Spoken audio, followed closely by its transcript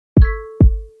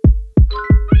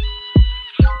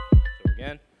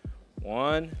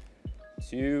1,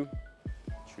 2,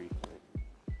 3.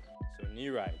 So knee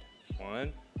ride.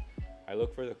 1. I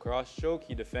look for the cross choke,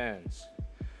 he defends.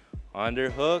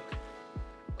 Underhook,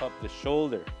 cup the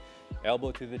shoulder,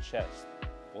 elbow to the chest,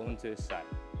 pull him to his side.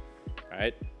 All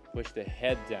right, push the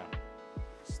head down.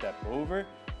 Step over,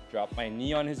 drop my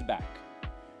knee on his back.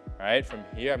 All right, from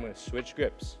here, I'm gonna switch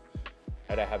grips.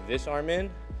 All right, I have this arm in,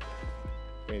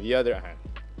 bring the other hand.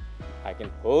 I can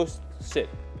post, sit,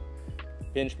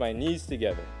 pinch my knees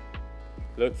together.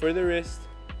 Look for the wrist,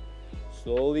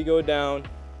 slowly go down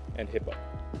and hip up.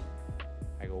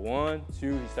 I go 1,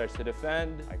 2, he starts to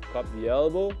defend. I cup the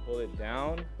elbow, pull it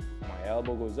down. My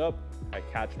elbow goes up, I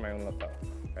catch my own lapel,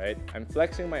 right? I'm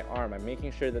flexing my arm. I'm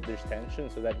making sure that there's tension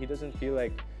so that he doesn't feel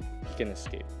like he can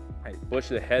escape. I push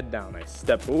the head down, I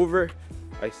step over,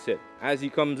 I sit. As he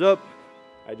comes up,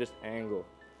 I just angle.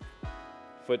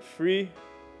 Foot free,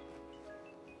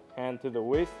 hand to the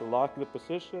waist to lock the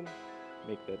position,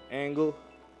 make that angle,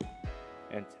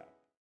 and tap.